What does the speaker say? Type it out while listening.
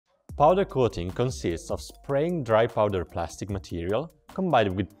Powder coating consists of spraying dry powder plastic material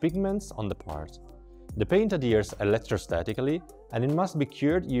combined with pigments on the part. The paint adheres electrostatically and it must be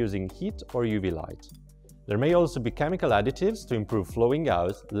cured using heat or UV light. There may also be chemical additives to improve flowing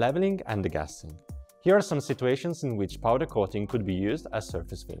out, leveling and degassing. Here are some situations in which powder coating could be used as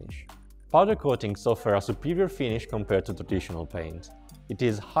surface finish. Powder coatings offer a superior finish compared to traditional paint. It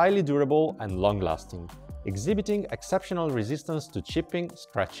is highly durable and long-lasting, exhibiting exceptional resistance to chipping,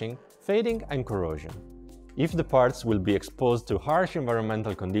 scratching, fading and corrosion. If the parts will be exposed to harsh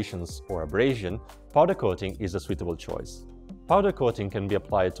environmental conditions or abrasion, powder coating is a suitable choice. Powder coating can be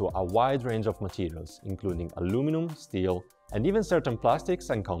applied to a wide range of materials, including aluminum, steel, and even certain plastics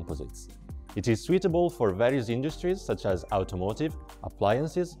and composites. It is suitable for various industries such as automotive,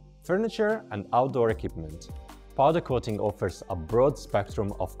 appliances, furniture, and outdoor equipment. Powder coating offers a broad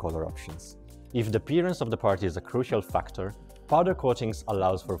spectrum of color options. If the appearance of the part is a crucial factor, powder coatings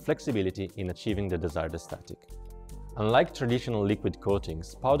allows for flexibility in achieving the desired aesthetic. Unlike traditional liquid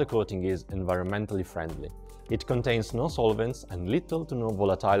coatings, powder coating is environmentally friendly. It contains no solvents and little to no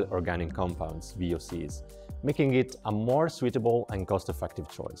volatile organic compounds, VOCs, making it a more suitable and cost-effective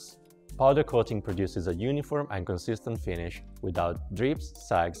choice. Powder coating produces a uniform and consistent finish without drips,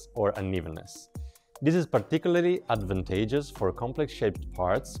 sags, or unevenness. This is particularly advantageous for complex-shaped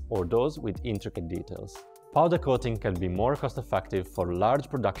parts or those with intricate details. Powder coating can be more cost-effective for large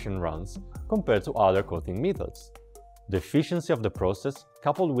production runs compared to other coating methods. The efficiency of the process,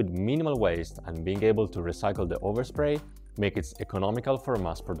 coupled with minimal waste and being able to recycle the overspray, make it economical for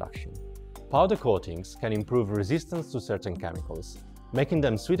mass production. Powder coatings can improve resistance to certain chemicals, making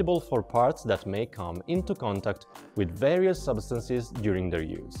them suitable for parts that may come into contact with various substances during their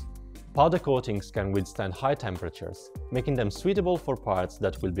use. Powder coatings can withstand high temperatures, making them suitable for parts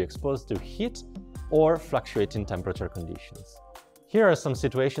that will be exposed to heat or fluctuating temperature conditions. Here are some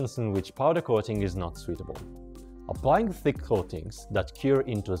situations in which powder coating is not suitable. Applying thick coatings that cure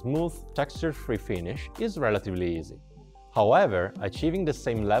into a smooth, texture-free finish is relatively easy. However, achieving the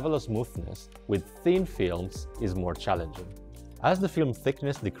same level of smoothness with thin films is more challenging. As the film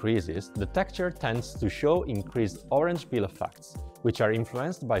thickness decreases, the texture tends to show increased orange peel effects, which are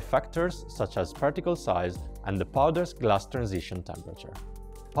influenced by factors such as particle size and the powder's glass transition temperature.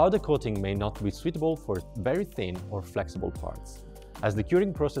 Powder coating may not be suitable for very thin or flexible parts, as the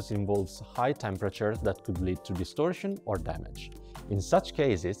curing process involves high temperatures that could lead to distortion or damage. In such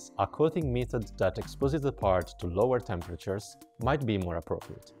cases, a coating method that exposes the part to lower temperatures might be more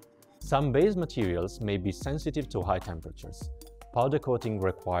appropriate. Some base materials may be sensitive to high temperatures. Powder coating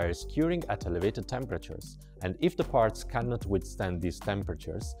requires curing at elevated temperatures, and if the parts cannot withstand these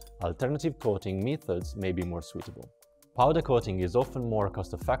temperatures, alternative coating methods may be more suitable. Powder coating is often more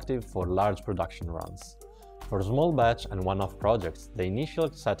cost-effective for large production runs. For small batch and one-off projects, the initial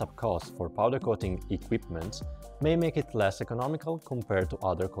setup cost for powder coating equipment may make it less economical compared to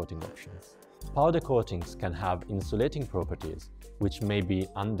other coating options. Powder coatings can have insulating properties, which may be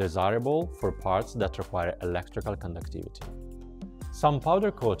undesirable for parts that require electrical conductivity. Some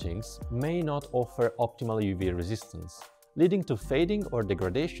powder coatings may not offer optimal UV resistance, leading to fading or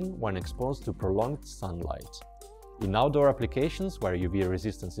degradation when exposed to prolonged sunlight. In outdoor applications where UV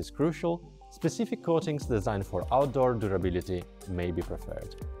resistance is crucial, specific coatings designed for outdoor durability may be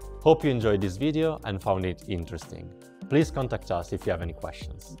preferred. Hope you enjoyed this video and found it interesting. Please contact us if you have any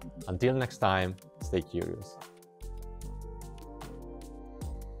questions. Until next time, stay curious.